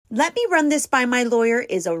"Let me run this by my lawyer"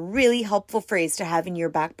 is a really helpful phrase to have in your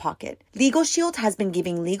back pocket. Legal Shield has been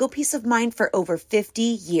giving legal peace of mind for over 50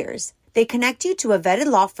 years. They connect you to a vetted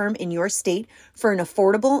law firm in your state for an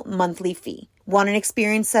affordable monthly fee. Want an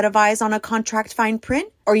experienced set of eyes on a contract fine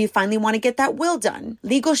print? Or you finally want to get that will done?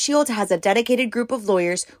 Legal Shield has a dedicated group of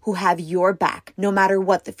lawyers who have your back, no matter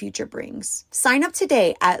what the future brings. Sign up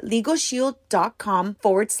today at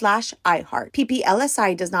LegalShield.com/iHeart.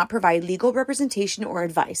 PPLSI does not provide legal representation or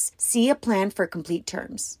advice. See a plan for complete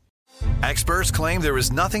terms. Experts claim there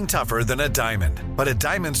is nothing tougher than a diamond. But at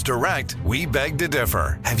Diamonds Direct, we beg to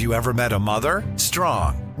differ. Have you ever met a mother?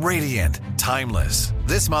 Strong, radiant, timeless.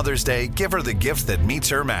 This Mother's Day, give her the gift that meets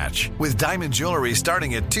her match. With diamond jewelry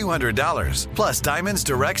starting at $200. Plus Diamonds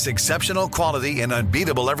Direct's exceptional quality and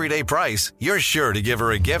unbeatable everyday price, you're sure to give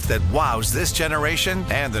her a gift that wows this generation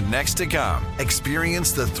and the next to come.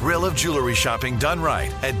 Experience the thrill of jewelry shopping done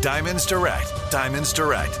right at Diamonds Direct. Diamonds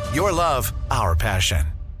Direct. Your love, our passion.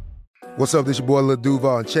 What's up, this your boy Lil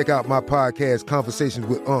Duval, and check out my podcast, Conversations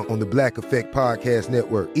with Unc, on the Black Effect Podcast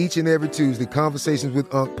Network. Each and every Tuesday, Conversations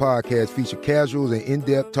with Unc podcast feature casual and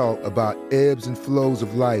in-depth talk about ebbs and flows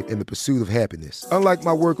of life and the pursuit of happiness. Unlike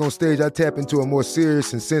my work on stage, I tap into a more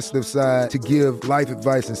serious and sensitive side to give life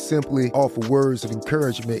advice and simply offer words of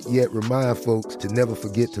encouragement, yet remind folks to never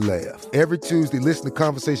forget to laugh. Every Tuesday, listen to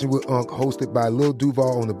Conversations with Unc, hosted by Lil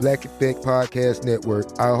Duval on the Black Effect Podcast Network,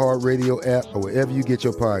 iHeartRadio app, or wherever you get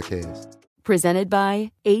your podcasts. Presented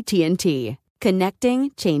by AT&T. Connecting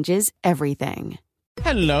changes everything.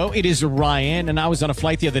 Hello, it is Ryan, and I was on a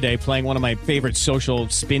flight the other day playing one of my favorite social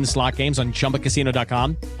spin slot games on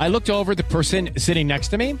ChumbaCasino.com. I looked over at the person sitting next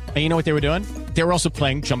to me, and you know what they were doing? They were also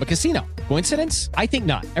playing Chumba Casino. Coincidence? I think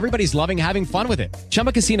not. Everybody's loving having fun with it.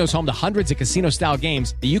 Chumba Casino is home to hundreds of casino-style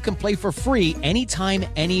games that you can play for free anytime,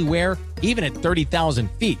 anywhere, even at 30,000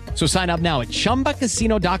 feet. So sign up now at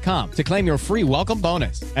ChumbaCasino.com to claim your free welcome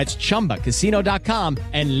bonus. That's ChumbaCasino.com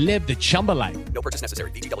and live the Chumba life. No purchase necessary.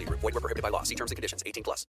 VGW. Void where prohibited by law. See terms and conditions.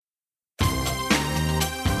 18+.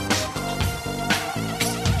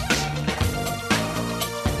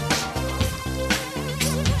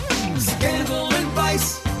 Scandal and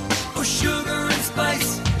vice, or sugar and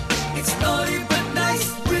spice. It's naughty but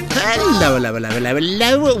nice. Hello.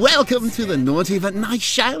 Welcome to the Naughty But Nice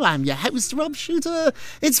Show. I'm your host, Rob Shooter.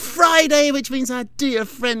 It's Friday, which means our dear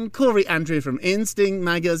friend Corey Andrew from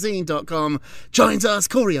InstinctMagazine.com joins us.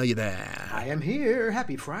 Corey, are you there? I am here.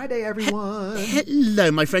 Happy Friday, everyone.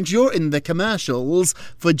 Hello, my friend. You're in the commercials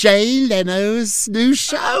for Jay Leno's new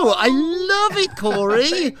show. I love it, Corey.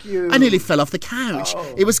 Thank you. I nearly fell off the couch.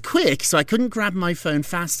 Oh. It was quick, so I couldn't grab my phone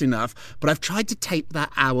fast enough, but I've tried to tape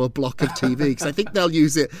that hour block of TV because I think they'll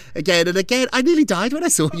use it again and again. I nearly died when I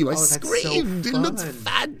saw you. I screamed. So it looks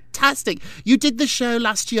fantastic. You did the show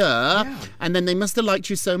last year, and then they must have liked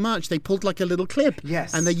you so much they pulled like a little clip.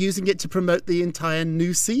 Yes. And they're using it to promote the entire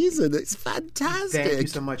new season. It's fantastic. Thank you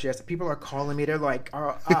so much. Yes, people are calling me. They're like,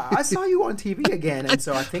 I saw you on TV again. And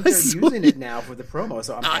so I think they're using it now for the promo.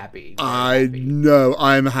 So I'm happy. I know.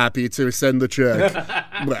 I'm happy to send the check.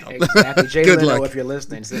 Well, exactly. Jay good Leno, luck. if you're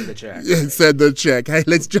listening, send the check. Send the check. Hey,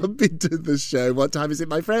 let's jump into the show. What time is it,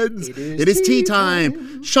 my friends? It is tea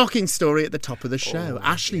time. Shocking story at the top of the show.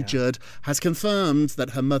 Ashley Judd has confirmed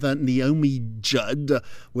that her mother, Naomi Judd,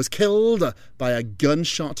 was killed by a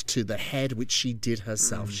gunshot to the head, which she did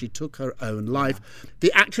herself. She took her own life.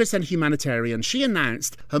 The actress and humanitarian, she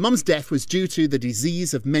announced her mum's death was due to the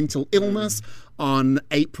disease of mental illness on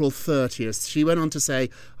April 30th. She went on to say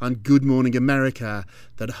on Good Morning America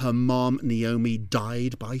that her mom, Naomi,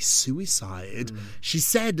 died by suicide. She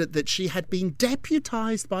said that she had been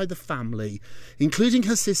deputized by the family, including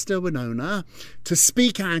her sister Winona, to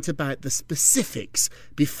speak out about the specifics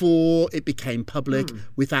before it became public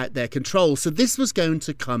without their control. So this was going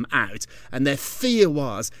to come out, and their fear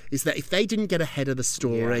is that if they didn't get ahead of the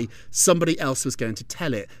story, somebody else was going to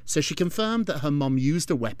tell it. So she confirmed that her mom used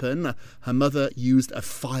a weapon. Her mother used a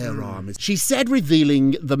firearm. She said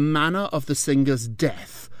revealing the manner of the singer's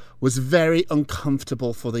death was very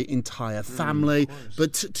uncomfortable for the entire family,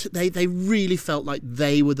 but they really felt like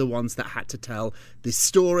they were the ones that had to tell this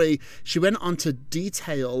story. She went on to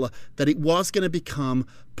detail that it was going to become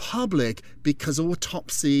public because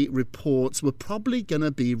autopsy reports were probably going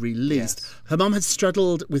to be released. Her mum had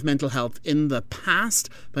struggled with mental health in the past,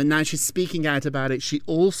 but now she's speaking out about it. She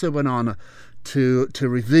also went on to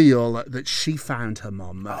reveal that she found her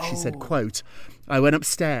mum. She said, quote, "I went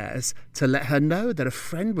upstairs to let her know that a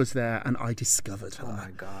friend was there and I discovered her." Oh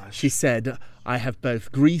my gosh. She said, "I have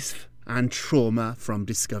both grief and trauma from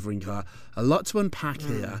discovering her. A lot to unpack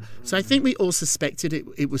here. So I think we all suspected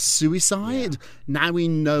it was suicide. Yeah. Now we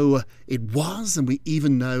know it was, and we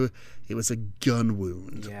even know it was a gun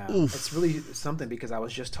wound. Yeah, Oof. It's really something, because I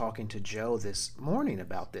was just talking to Joe this morning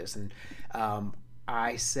about this, and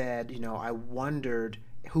I said, I wondered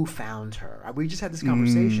who found her. We just had this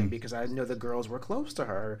conversation because I know the girls were close to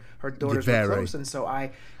her. Her daughters were close, and so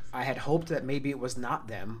I had hoped that maybe it was not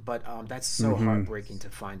them, but that's so heartbreaking to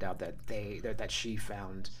find out that that she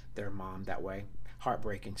found their mom that way.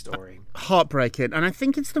 Heartbreaking story. Heartbreaking. And I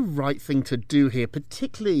think it's the right thing to do here,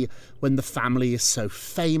 particularly when the family is so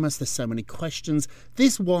famous. There's so many questions.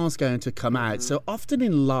 This was going to come out. So often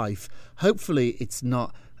in life, hopefully it's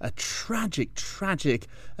not a tragic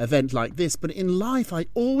event like this, but in life I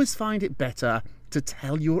always find it better to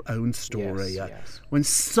tell your own story. Yes. When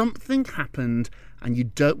something happened and you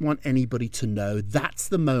don't want anybody to know, that's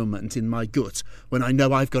the moment in my gut when I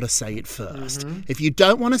know I've got to say it first. If you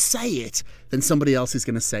don't want to say it, then somebody else is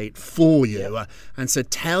going to say it for you. And so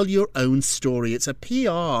tell your own story. It's a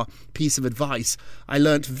PR piece of advice I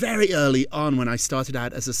learnt very early on when I started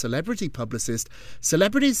out as a celebrity publicist.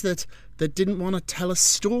 Celebrities that didn't want to tell a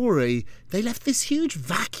story, they left this huge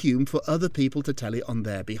vacuum for other people to tell it on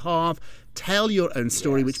their behalf. Tell your own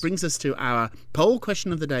story, which brings us to our poll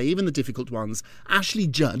question of the day, even the difficult ones. Ashley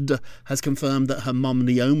Judd has confirmed that her mum,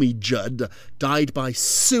 Naomi Judd, died by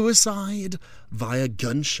suicide via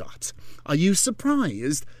gunshot. Are you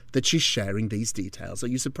surprised that she's sharing these details? Are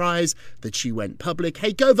you surprised that she went public?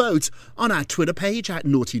 Hey, go vote on our Twitter page at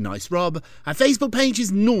Naughty Nice Rob. Our Facebook page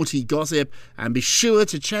is Naughty Gossip. And be sure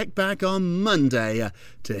to check back on Monday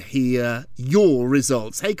to hear your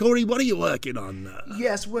results. Hey, Corey, what are you working on?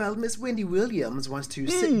 Yes, well, Miss Wendy Williams wants to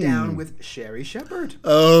sit down with Sherri Shepherd.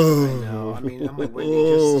 Oh. I know. I mean, I'm like, Wendy,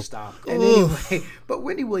 just stop. And anyway, but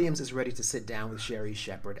Wendy Williams is ready to sit down with Sherri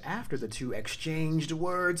Shepherd after the two exchanged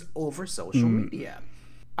words over social media.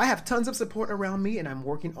 I have tons of support around me and I'm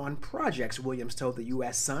working on projects, Williams told the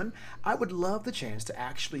U.S. Sun. I would love the chance to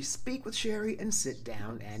actually speak with Sherri and sit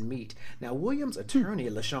down and meet. Now, Williams' attorney,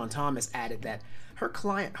 LaShawn Thomas, added that her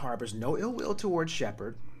client harbors no ill will towards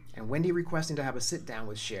Shepherd, and Wendy requesting to have a sit down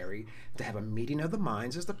with Sherri to have a meeting of the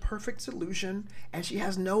minds is the perfect solution, and she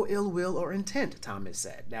has no ill will or intent, Thomas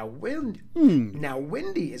said. Now,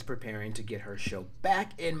 Wendy is preparing to get her show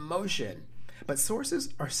back in motion. But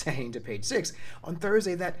sources are saying to Page 6 on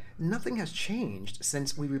Thursday that nothing has changed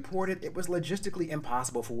since we reported it was logistically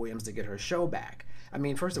impossible for Williams to get her show back. I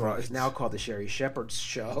mean, first of all, it's now called the Sherri Shepherd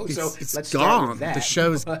Show, so let's start with that. The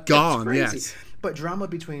show's gone, yes. But drama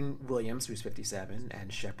between Williams, who's 57,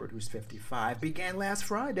 and Shepherd, who's 55, began last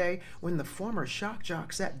Friday when the former shock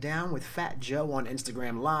jock sat down with Fat Joe on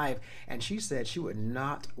Instagram Live, and she said she would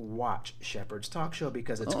not watch Shepherd's talk show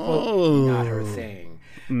because it's, quote, not her thing.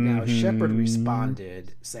 Now, Shepherd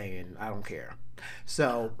responded saying, I don't care.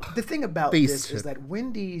 So the thing about this is that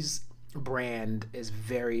Wendy's brand is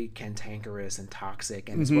very cantankerous and toxic,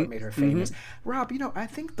 and it's what made her famous. Rob, I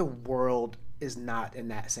think the world is not in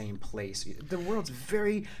that same place. The world's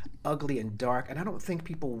very ugly and dark, and I don't think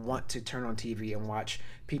people want to turn on TV and watch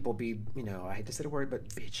people be, I hate to say the word, but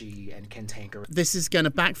bitchy and cantankerous. This is going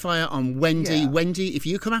to backfire on Wendy. Yeah. Wendy, if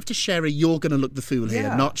you come after Sherri, you're going to look the fool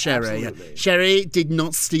here, not Sherri. Absolutely. Sherri did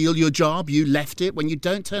not steal your job. You left it. When you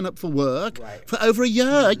don't turn up for work for over a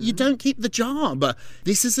year, you don't keep the job.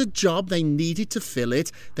 This is a job. They needed to fill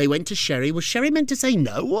it. They went to Sherri. Was Sherri meant to say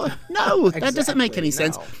no? No, that doesn't make any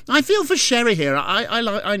sense. I feel for Sherri here.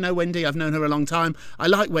 I know Wendy. I've known her a long time. I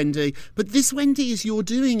like Wendy. But this Wendy is your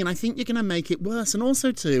doing, and I think you're going to make it worse. And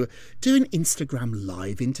also, too, doing Instagram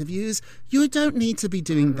live interviews, you don't need to be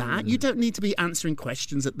doing that. You don't need to be answering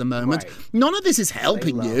questions at the moment. None of this is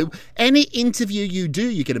helping you. Any interview you do,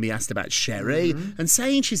 you're going to be asked about Sherri, and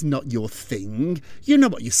saying she's not your thing. You know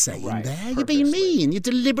what you're saying there. You're being mean. You're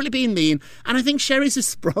deliberately being mean. And I think Sherri's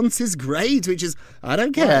response is great, which is, I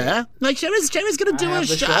don't care. Like, Sherri's going to do a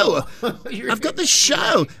show. I've got the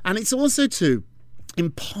show. And it's also, too,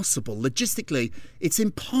 impossible. Logistically, it's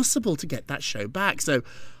impossible to get that show back. So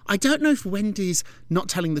I don't know if Wendy's not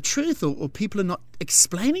telling the truth or people are not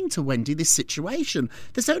explaining to Wendy this situation.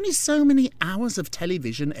 There's only so many hours of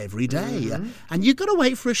television every day, and you've got to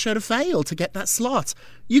wait for a show to fail to get that slot.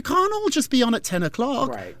 You can't all just be on at 10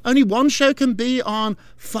 o'clock. Only one show can be on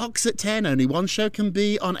Fox at 10. Only one show can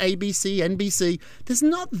be on ABC, NBC. There's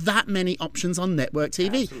not that many options on network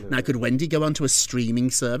TV. Absolutely. Now, could Wendy go onto a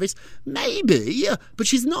streaming service? Maybe, but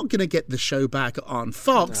she's not going to get the show back on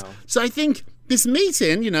Fox. No. So I think this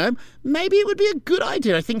meeting, maybe it would be a good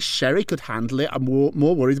idea. I think Sherry could handle it. I'm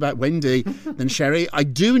more worried about Wendy than Sherry. I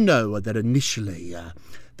do know that initially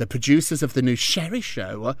the producers of the new Sherry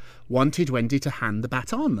show wanted Wendy to hand the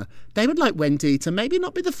baton. They would like Wendy to maybe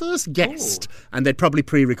not be the first guest, and they'd probably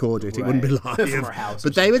pre-record it. It wouldn't be live. From her house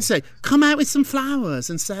but they would say, come out with some flowers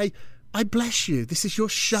and say, I bless you. This is your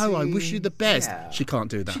show. I wish you the best. Yeah. She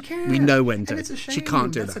can't do that. She can't. We know Wendy. And it's a shame. She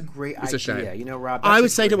can't do That's that. a great It's a idea. shame. Rob, I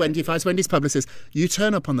would say to Wendy, if I was Wendy's publicist, you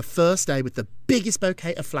turn up on the first day with the biggest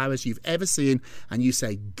bouquet of flowers you've ever seen, and you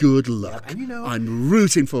say, good luck. Yep. And I'm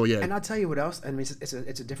rooting for you. And I'll tell you what else. I mean, it's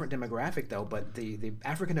a different demographic, though, but the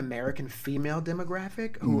African-American female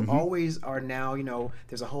demographic, who always are now,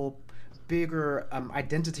 there's a whole bigger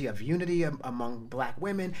identity of unity among black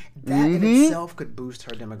women, that in itself could boost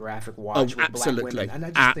her demographic watch with black women. And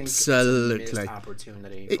I just think it's a missed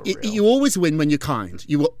opportunity. You always win when you're kind.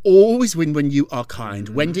 You will always win when you are kind.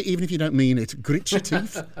 Wendy, even if you don't mean it, grit your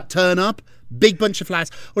teeth, turn up, big bunch of flowers.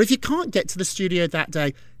 Or if you can't get to the studio that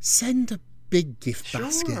day, send a big gift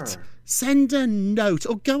basket. Send a note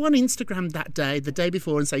or go on Instagram that day, the day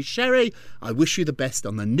before, and say, Sherry, I wish you the best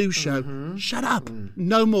on the new show. Shut up.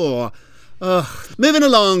 No more. Moving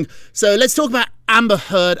along. So let's talk about Amber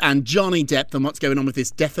Heard and Johnny Depp and what's going on with this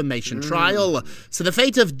defamation trial. So the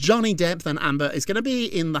fate of Johnny Depp and Amber is going to be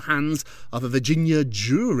in the hands of a Virginia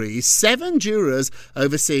jury. 7 jurors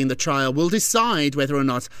overseeing the trial will decide whether or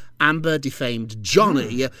not Amber defamed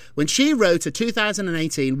Johnny when she wrote a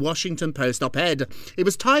 2018 Washington Post op-ed. It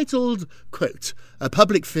was titled, quote, a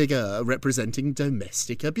public figure representing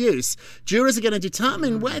domestic abuse. Jurors are going to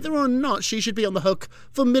determine whether or not she should be on the hook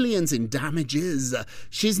for millions in damages.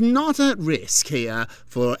 She's not at risk here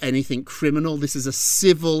for anything criminal. This is a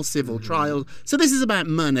civil trial. So this is about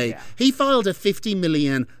money. Yeah. He filed a $50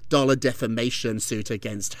 million defamation suit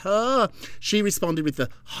against her. She responded with the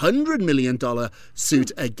 $100 million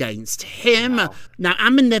suit against him. Wow. Now,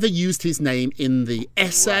 Amber never used his name in the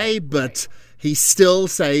essay, but he still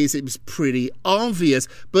says it was pretty obvious,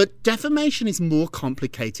 but defamation is more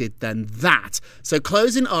complicated than that. So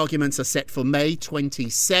closing arguments are set for May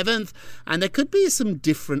 27th, and there could be some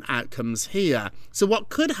different outcomes here. So what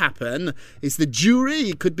could happen is the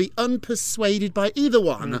jury could be unpersuaded by either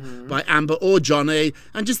one, by Amber or Johnny,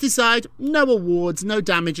 and just decide no awards, no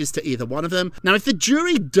damages to either one of them. Now, if the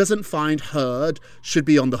jury doesn't find Heard should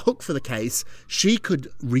be on the hook for the case, she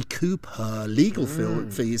could recoup her legal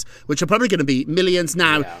fees, which are probably going to be millions.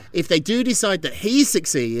 Now, if they do decide that he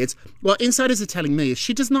succeeds, what insiders are telling me is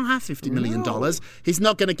she does not have $50 million. He's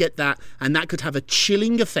not going to get that, and that could have a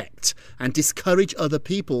chilling effect and discourage other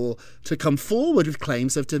people to come forward with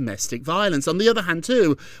claims of domestic violence. On the other hand,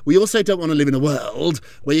 too, we also don't want to live in a world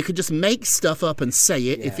where you could just make stuff up and say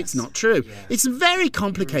it if it's not true. It's very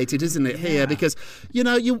complicated, isn't it, here? Because, you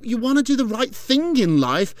want to do the right thing in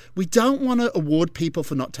life. We don't want to award people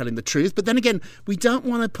for not telling the truth, but then again, we don't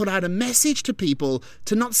want to put out a message to people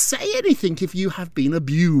to not say anything if you have been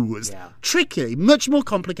abused. Tricky, much more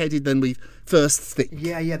complicated than we first think.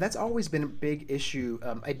 Yeah, that's always been a big issue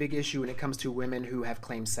when it comes to women who have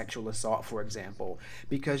claimed sexual assault, for example,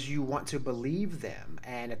 because you want to believe them,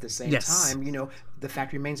 and at the same time, the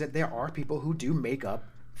fact remains that there are people who do make up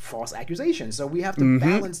false accusations. So we have to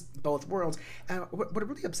balance both worlds. And what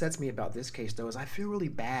really upsets me about this case, though, is I feel really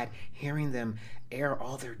bad hearing them air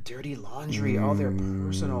all their dirty laundry, all their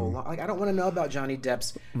personal... I don't want to know about Johnny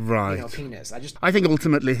Depp's penis. I think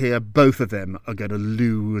ultimately here, both of them are going to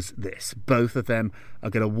lose this. Both of them are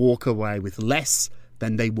going to walk away with less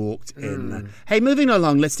than they walked in. Hey, moving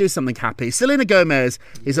along, let's do something happy. Selena Gomez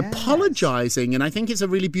is apologizing, and I think it's a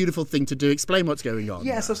really beautiful thing to do. Explain what's going on.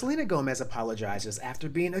 Yeah, so Selena Gomez apologizes after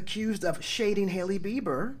being accused of shading Hailey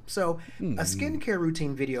Bieber. So a skincare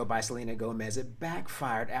routine video by Selena Gomez, it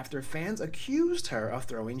backfired after fans accused her of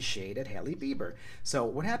throwing shade at Hailey Bieber. So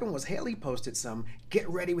what happened was Hailey posted some Get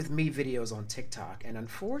Ready With Me videos on TikTok, and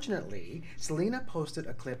unfortunately, Selena posted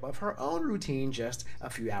a clip of her own routine just a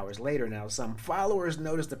few hours later. Now, some followers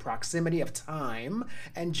noticed the proximity of time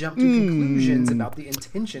and jumped to conclusions about the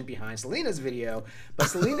intention behind Selena's video. But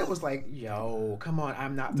Selena was like, yo, come on,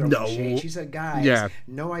 I'm not throwing shade. She said, guys,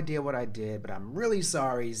 no idea what I did, but I'm really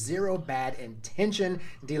sorry. Zero bad intention.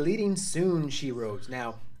 Deleting soon, she wrote.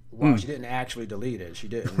 Now, Well, she didn't actually delete it. She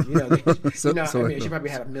didn't. You know, she probably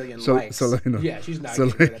had a million likes. Selena. Yeah, she's not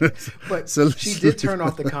getting rid of it. But she did turn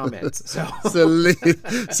off the comments. So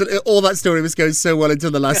all that story was going so well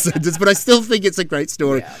until the last sentence, but I still think it's a great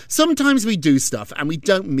story. Yeah. Sometimes we do stuff and we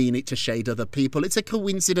don't mean it to shade other people. It's a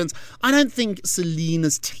coincidence. I don't think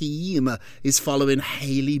Selena's team is following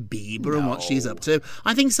Hailey Bieber and what she's up to.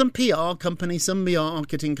 I think some PR company, some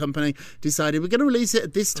marketing company decided we're going to release it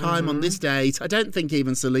at this time on this date. I don't think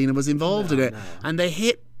even Selena was involved in it, and they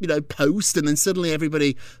hit post, and then suddenly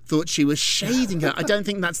everybody thought she was shading her. I don't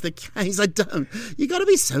think that's the case. I don't. You got to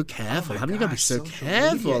be so careful. Haven't you got to be so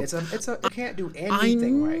careful? You can't do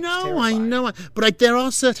anything right. I know. But there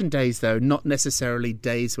are certain days, though, not necessarily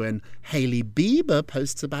days when Hailey Bieber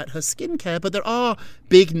posts about her skincare, but there are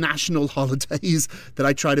big national holidays that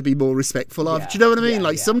I try to be more respectful of. Do you know what I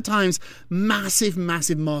mean? Sometimes massive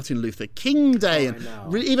Martin Luther King Day and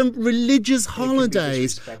even religious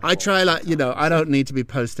holidays. I try I don't need to be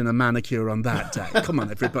posting a manicure on that day. Come on,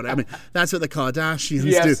 everybody. I mean, that's what the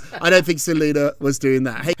Kardashians do. I don't think Selena was doing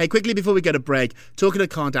that. Hey, quickly before we go to break, talking of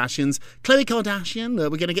Kardashians, Khloe Kardashian,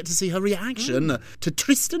 we're going to get to see her reaction to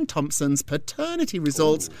Tristan Thompson's paternity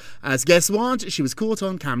results. As guess what? She was caught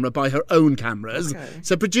on camera by her own cameras. Okay.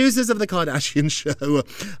 So producers of the Kardashian show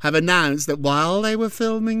have announced that while they were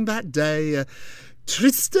filming that day,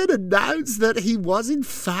 Tristan announced that he was in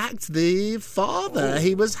fact the father.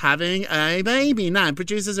 He was having a baby. Now,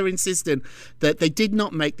 producers are insisting that they did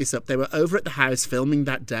not make this up. They were over at the house filming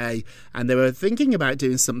that day and they were thinking about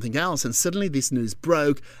doing something else, and suddenly this news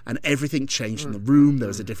broke and everything changed in the room. There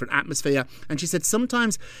was a different atmosphere, and she said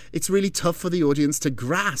sometimes it's really tough for the audience to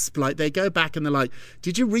grasp. Like, they go back and they're like,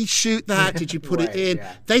 did you reshoot that? Did you put it in?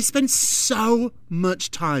 Yeah. They spend so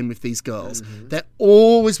much time with these girls. They're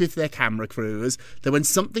always with their camera crews, that when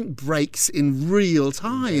something breaks in real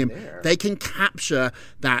time, they can capture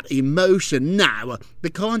that emotion. Now, the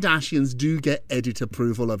Kardashians do get edit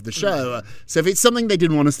approval of the show, so if it's something they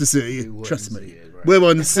didn't want us to see, trust me, we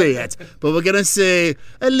won't see it, but we're going to see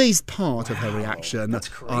at least part of her reaction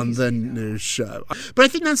on the new show. But I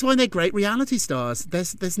think that's why they're great reality stars.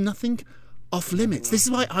 There's nothing off limits. This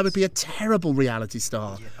is why I would be a terrible reality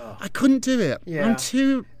star. I couldn't do it. I'm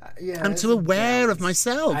too aware of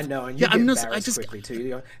myself. I know, and you get embarrassed quickly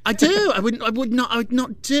too. I do. I would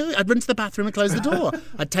not do it. I'd run to the bathroom and close the door.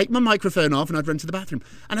 I'd take my microphone off and I'd run to the bathroom.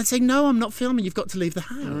 And I'd say, no, I'm not filming. You've got to leave the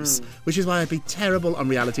house. Which is why I'd be terrible on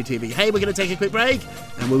reality TV. Hey, we're going to take a quick break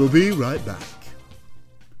and we will be right back.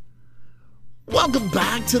 Welcome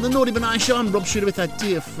back to the Naughty But Nice Show. I'm Rob Shooter with our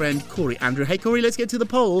dear friend Corey Andrew. Hey Corey, let's get to the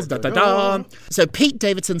polls. Da, da, da. So Pete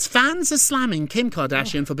Davidson's fans are slamming Kim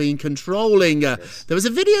Kardashian for being controlling. There was a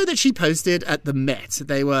video that she posted at the Met.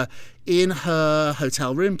 They were in her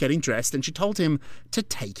hotel room getting dressed and she told him to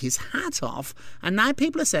take his hat off. And now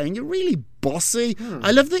people are saying, you're really bossy. I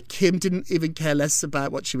love that Kim didn't even care less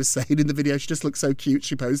about what she was saying in the video. She just looked so cute,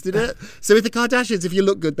 she posted it. So with the Kardashians, if you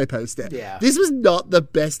look good, they post it. Yeah. This was not the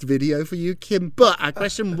best video for you, Kim. But our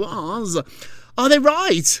question was, are they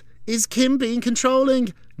right? Is Kim being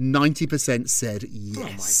controlling? 90% said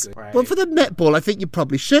yes. Oh my God. Well, for the Met Ball, I think you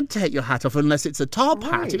probably should take your hat off unless it's a top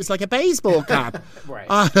hat. It was like a baseball cap.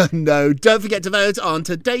 No, don't forget to vote on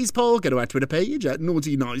today's poll. Go to our Twitter page at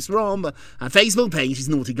Naughty Nice Rom. Our Facebook page is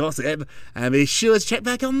Naughty Gossip. And be sure to check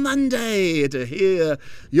back on Monday to hear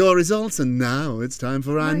your results. And now it's time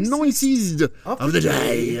for our Noises of the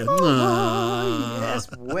day. Yes,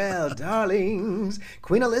 well, darlings,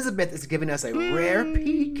 Queen Elizabeth is giving us a rare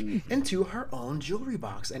peek into her own jewelry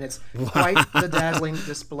box. And it's quite the dazzling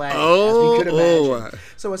display, as we could imagine.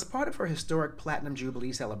 So as part of her historic Platinum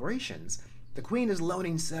Jubilee celebrations, the Queen is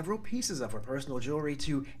loaning several pieces of her personal jewelry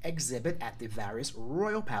to exhibit at the various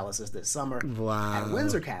royal palaces this summer. At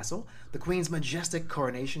Windsor Castle, the Queen's majestic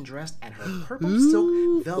coronation dress and her purple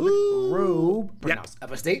silk velvet robe, pronounced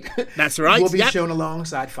of a state, that's right, will be shown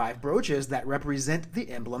alongside 5 brooches that represent the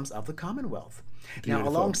emblems of the Commonwealth. Beautiful. Now,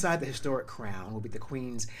 alongside the historic crown will be the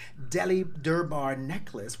Queen's Delhi Durbar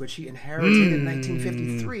necklace, which she inherited in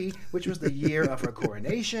 1953, which was the year of her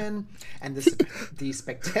coronation. And the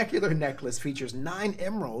spectacular necklace features 9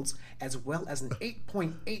 emeralds, as well as an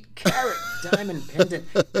 8.8 carat diamond pendant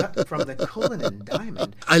cut from the Cullinan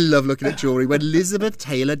diamond. I love looking at jewelry. When Elizabeth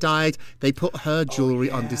Taylor died, they put her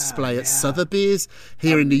jewelry on display at Sotheby's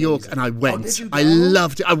here in New York, and I went. I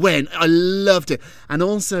loved it. I loved it. And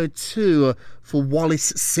also, too, for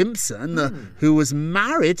Wallis Simpson, who was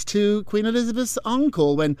married to Queen Elizabeth's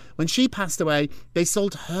uncle. When she passed away, they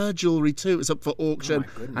sold her jewellery too. It was up for auction.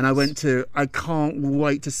 And I can't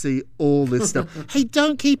wait to see all this stuff. Hey,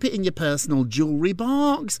 don't keep it in your personal jewellery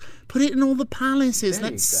box. Put it in all the palaces.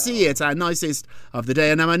 Let's see it. Our nicest of the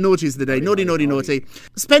day. And now my naughtiest of the day. Naughty.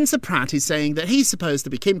 Spencer Pratt is saying that he's supposed to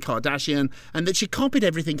be Kim Kardashian and that she copied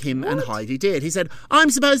everything him and Heidi did. He said, I'm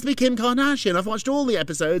supposed to be Kim Kardashian. I've watched all the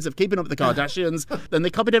episodes of Keeping Up with the Kardashians, and they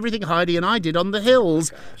copied everything Heidi and I did on the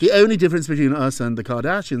hills. The only difference between us and the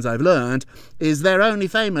Kardashians, I've learned, is they're only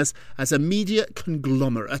famous as a media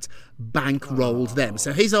conglomerate bankrolled them.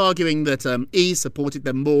 So he's arguing that E supported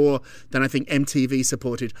them more than I think MTV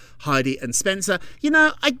supported Heidi and Spencer. You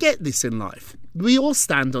know, I get this in life. We all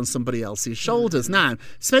stand on somebody else's shoulders. Now,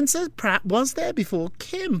 Spencer Pratt was there before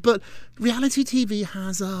Kim, but reality TV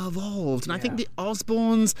has evolved. And I think the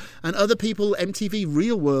Osbournes and other people, MTV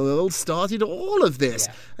Real World, started all of this.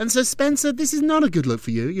 Yeah. And so, Spencer, this is not a good look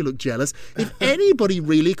for you. You look jealous. If anybody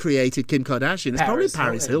really created Kim Kardashian, it's probably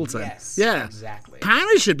Paris Hilton. Yes, yeah, exactly.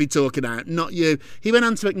 Paris should be talking out, not you. He went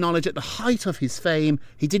on to acknowledge at the height of his fame,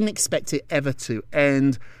 he didn't expect it ever to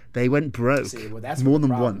end. They went broke more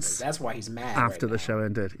than once. That's why he's mad after the show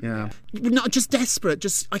ended. Yeah. Not just desperate,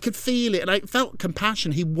 just I could feel it, and I felt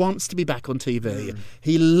compassion. He wants to be back on TV.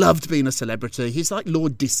 He loved being a celebrity. He's like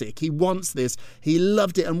Lord Disick. He wants this. He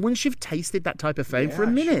loved it. And once you've tasted that type of fame for a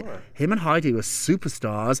minute, him and Heidi were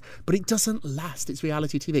superstars, but it doesn't last. It's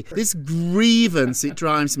reality TV. This grievance, it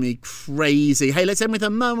drives me crazy. Hey, let's end with a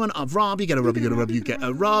moment of Rob. You get a Rob, you get a Rob, you get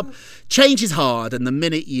a Rob. Change is hard, and the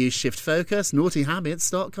minute you shift focus, naughty habits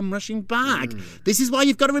start rushing back. This is why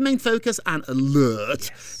you've got to remain focused and alert.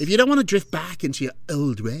 If you don't want to drift back into your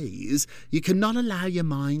old ways, you cannot allow your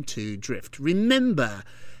mind to drift. Remember,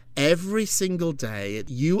 every single day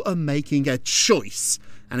you are making a choice,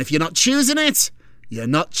 and if you're not choosing it, you're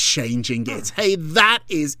not changing it. Hey, that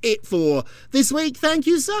is it for this week. Thank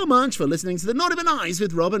you so much for listening to the Naughty But Nice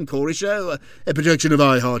with Rob and Corey show, a production of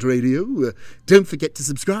iHeartRadio. Don't forget to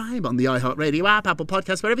subscribe on the iHeartRadio app, Apple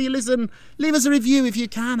Podcasts, wherever you listen. Leave us a review if you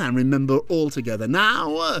can, and remember all together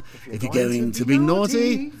now, if you're going to be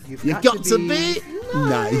naughty, you've got to be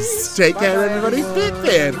nice. Take care, everybody. Pip,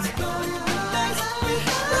 pip.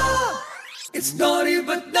 It's Naughty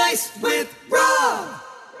But Nice with Rob.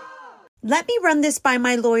 Let me run this by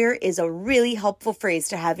my lawyer is a really helpful phrase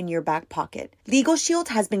to have in your back pocket. Legal Shield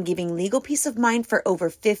has been giving legal peace of mind for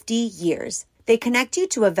over 50 years. They connect you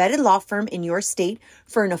to a vetted law firm in your state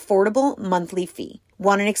for an affordable monthly fee.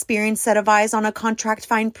 Want an experienced set of eyes on a contract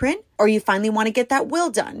fine print? Or you finally want to get that will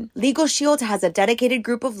done? Legal Shield has a dedicated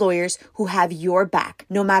group of lawyers who have your back,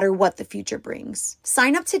 no matter what the future brings.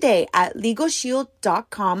 Sign up today at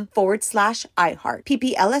LegalShield.com/iHeart.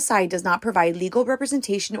 PPLSI does not provide legal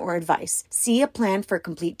representation or advice. See a plan for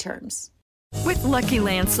complete terms. With Lucky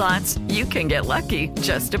Land Slots, you can get lucky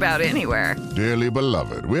just about anywhere. Dearly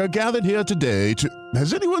beloved, we are gathered here today to...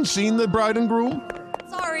 Has anyone seen the bride and groom?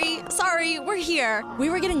 Sorry, we're here. We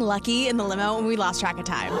were getting lucky in the limo and we lost track of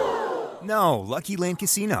time. No, Lucky Land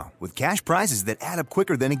Casino, with cash prizes that add up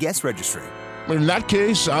quicker than a guest registry. In that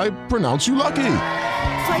case, I pronounce you lucky.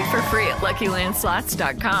 Play for free at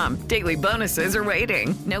LuckyLandSlots.com. Daily bonuses are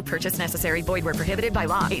waiting. No purchase necessary. Void where prohibited by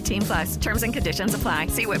law. 18+. Terms and conditions apply.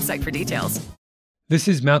 See website for details. This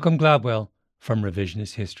is Malcolm Gladwell from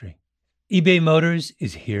Revisionist History. eBay Motors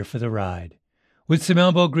is here for the ride. With some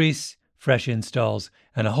elbow grease, fresh installs,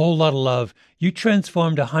 and a whole lot of love, you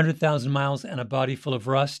transformed 100,000 miles and a body full of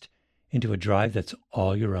rust into a drive that's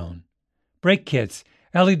all your own. Brake kits,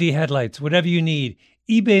 LED headlights, whatever you need,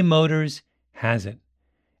 eBay Motors has it.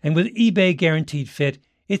 And with eBay Guaranteed Fit,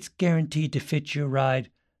 it's guaranteed to fit your ride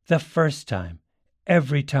the first time,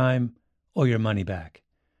 every time, or your money back.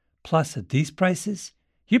 Plus, at these prices,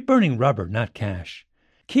 you're burning rubber, not cash.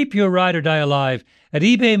 Keep your ride or die alive at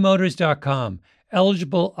ebaymotors.com.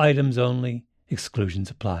 Eligible items only. Exclusions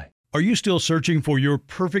apply. Are you still searching for your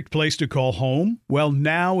perfect place to call home? Well,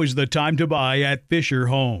 now is the time to buy at Fisher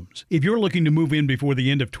Homes. If you're looking to move in before the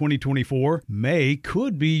end of 2024, May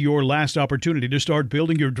could be your last opportunity to start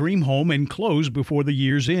building your dream home and close before the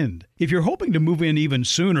year's end. If you're hoping to move in even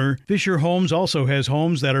sooner, Fisher Homes also has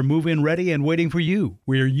homes that are move-in ready and waiting for you,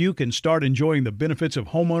 where you can start enjoying the benefits of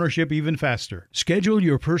homeownership even faster. Schedule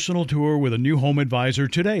your personal tour with a new home advisor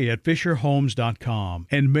today at FisherHomes.com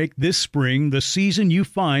and make this spring the season you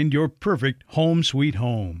find your perfect home sweet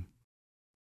home.